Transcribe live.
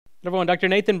Everyone, Dr.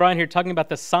 Nathan Bryan here talking about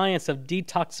the science of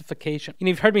detoxification. And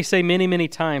you've heard me say many, many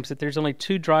times that there's only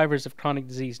two drivers of chronic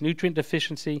disease, nutrient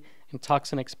deficiency and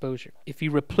toxin exposure. If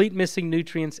you replete missing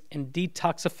nutrients and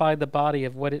detoxify the body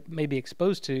of what it may be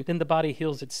exposed to, then the body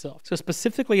heals itself. So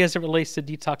specifically as it relates to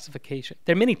detoxification,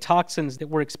 there are many toxins that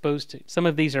we're exposed to. Some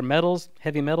of these are metals,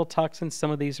 heavy metal toxins.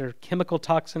 Some of these are chemical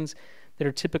toxins that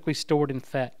are typically stored in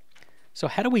fat. So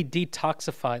how do we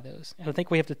detoxify those? And I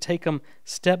think we have to take them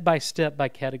step by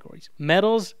categories.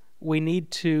 Metals, we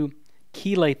need to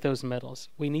chelate those metals.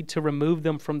 We need to remove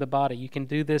them from the body. You can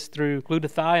do this through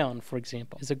glutathione, for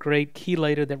example. It's a great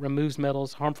chelator that removes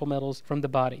metals, harmful metals from the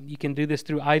body. You can do this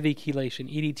through IV chelation,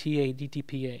 EDTA,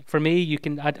 DTPA. For me,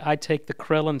 I take the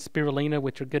Krell and spirulina,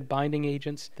 which are good binding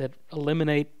agents that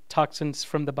eliminate toxins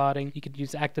from the body. You could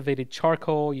use activated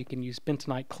charcoal. You can use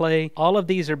bentonite clay. All of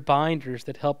these are binders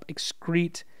that help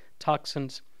excrete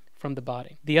toxins from the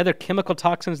body. The other chemical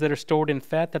toxins that are stored in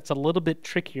fat, that's a little bit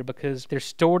trickier because they're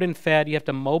stored in fat. You have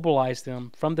to mobilize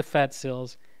them from the fat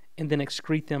cells and then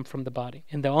excrete them from the body.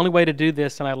 And the only way to do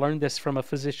this, and I learned this from a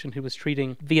physician who was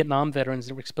treating Vietnam veterans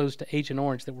that were exposed to Agent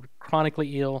Orange that were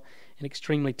chronically ill and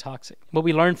extremely toxic. What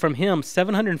we learned from him,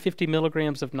 750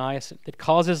 milligrams of niacin that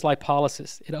causes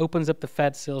lipolysis. It opens up the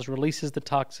fat cells, releases the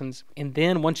toxins, and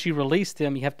then once you release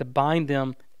them, you have to bind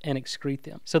them and excrete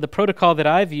them. So the protocol that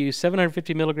I've used,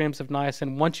 750 milligrams of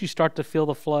niacin, once you start to feel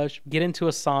the flush, get into a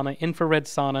sauna, infrared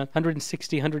sauna,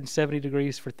 160, 170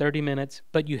 degrees for 30 minutes,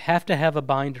 but you have to have a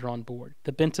binder on board.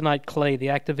 The bentonite clay, the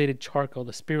activated charcoal,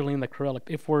 the spirulina, the Krell.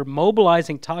 If we're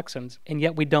mobilizing toxins and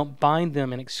yet we don't bind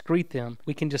them and excrete them,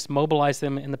 we can just mobilize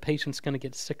them and the patient's going to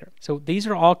get sicker. So these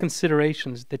are all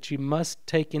considerations that you must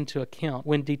take into account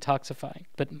when detoxifying.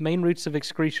 But main routes of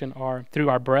excretion are through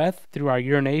our breath, through our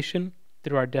urination,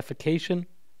 through our defecation,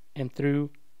 and through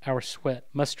our sweat.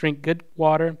 Must drink good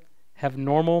water, have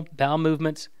normal bowel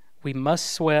movements, we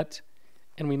must sweat,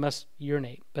 and we must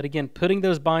urinate. But again, putting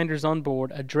those binders on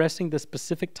board, addressing the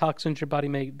specific toxins your body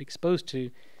may be exposed to,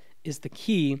 is the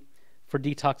key for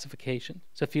detoxification.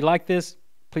 So if you like this,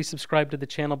 please subscribe to the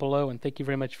channel below, and thank you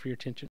very much for your attention.